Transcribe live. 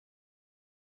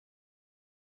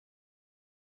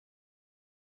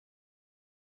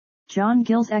John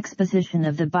Gill's Exposition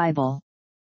of the Bible.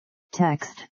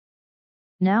 Text.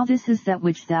 Now this is that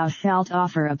which thou shalt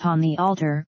offer upon the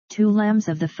altar, 2 lambs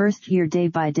of the first year day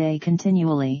by day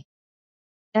continually.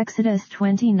 Exodus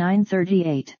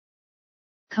 29:38.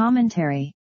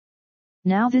 Commentary.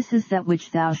 Now this is that which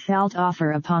thou shalt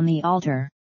offer upon the altar.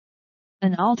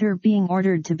 An altar being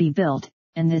ordered to be built,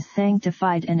 and this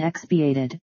sanctified and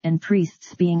expiated, and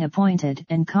priests being appointed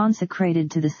and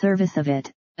consecrated to the service of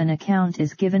it, an account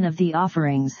is given of the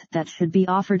offerings that should be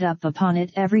offered up upon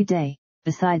it every day,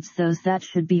 besides those that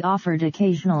should be offered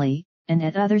occasionally, and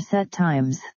at other set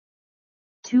times.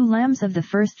 2 lambs of the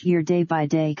first year day by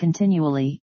day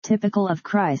continually, typical of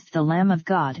Christ the Lamb of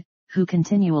God, who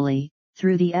continually,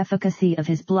 through the efficacy of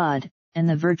his blood, and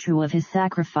the virtue of his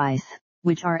sacrifice,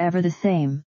 which are ever the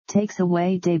same, takes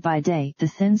away day by day the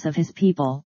sins of his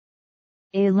people.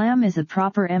 A lamb is a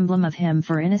proper emblem of him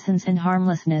for innocence and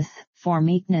harmlessness, for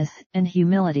meekness and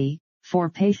humility, for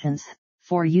patience,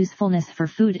 for usefulness for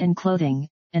food and clothing,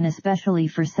 and especially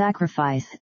for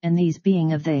sacrifice, and these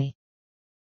being of the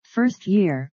first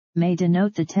year, may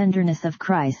denote the tenderness of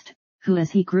Christ, who as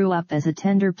he grew up as a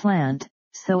tender plant,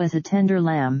 so as a tender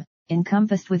lamb,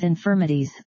 encompassed with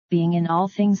infirmities, being in all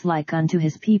things like unto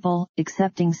his people,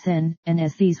 excepting sin, and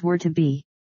as these were to be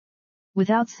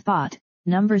without spot,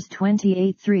 Numbers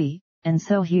 28:3, and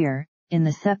so here, in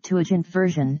the Septuagint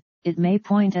version, it may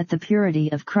point at the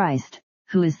purity of Christ,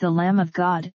 who is the Lamb of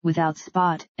God, without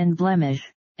spot and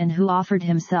blemish, and who offered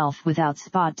himself without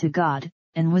spot to God,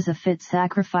 and was a fit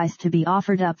sacrifice to be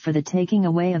offered up for the taking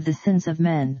away of the sins of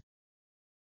men.